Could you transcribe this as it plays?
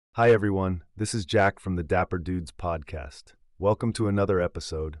Hi, everyone. This is Jack from the Dapper Dudes podcast. Welcome to another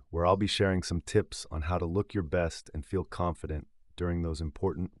episode where I'll be sharing some tips on how to look your best and feel confident during those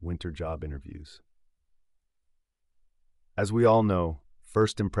important winter job interviews. As we all know,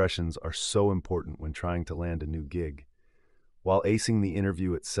 first impressions are so important when trying to land a new gig. While acing the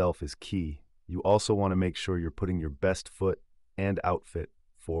interview itself is key, you also want to make sure you're putting your best foot and outfit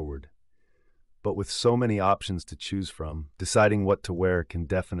forward. But with so many options to choose from, deciding what to wear can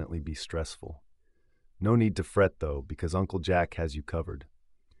definitely be stressful. No need to fret though, because Uncle Jack has you covered.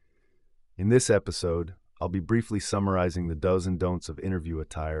 In this episode, I'll be briefly summarizing the do's and don'ts of interview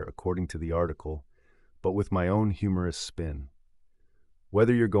attire according to the article, but with my own humorous spin.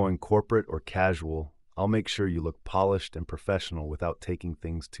 Whether you're going corporate or casual, I'll make sure you look polished and professional without taking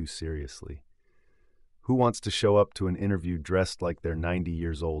things too seriously. Who wants to show up to an interview dressed like they're 90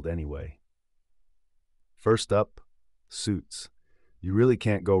 years old anyway? First up, suits. You really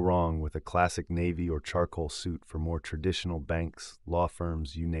can't go wrong with a classic navy or charcoal suit for more traditional banks, law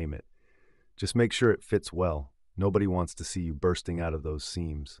firms, you name it. Just make sure it fits well. Nobody wants to see you bursting out of those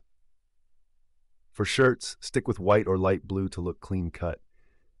seams. For shirts, stick with white or light blue to look clean cut.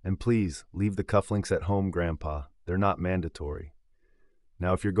 And please, leave the cufflinks at home, Grandpa. They're not mandatory.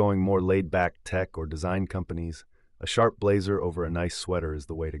 Now, if you're going more laid-back tech or design companies, a sharp blazer over a nice sweater is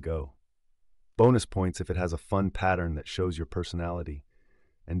the way to go. Bonus points if it has a fun pattern that shows your personality.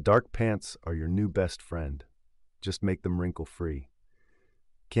 And dark pants are your new best friend. Just make them wrinkle-free.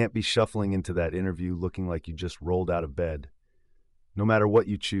 Can't be shuffling into that interview looking like you just rolled out of bed. No matter what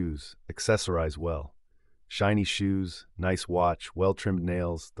you choose, accessorize well. Shiny shoes, nice watch, well-trimmed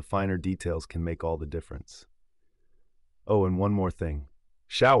nails, the finer details can make all the difference. Oh, and one more thing.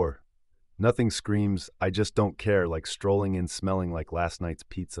 Shower. Nothing screams, "I just don't care," like strolling in smelling like last night's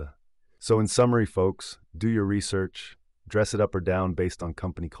pizza. So in summary, folks, do your research, dress it up or down based on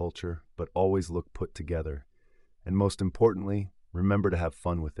company culture, but always look put together. And most importantly, remember to have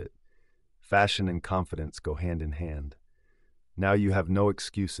fun with it. Fashion and confidence go hand in hand. Now you have no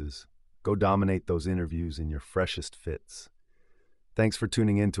excuses. Go dominate those interviews in your freshest fits. Thanks for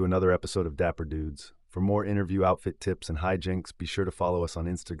tuning in to another episode of Dapper Dudes. For more interview outfit tips and hijinks, be sure to follow us on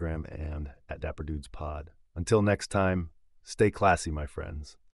Instagram and at Dapper Dudes Pod. Until next time, stay classy, my friends.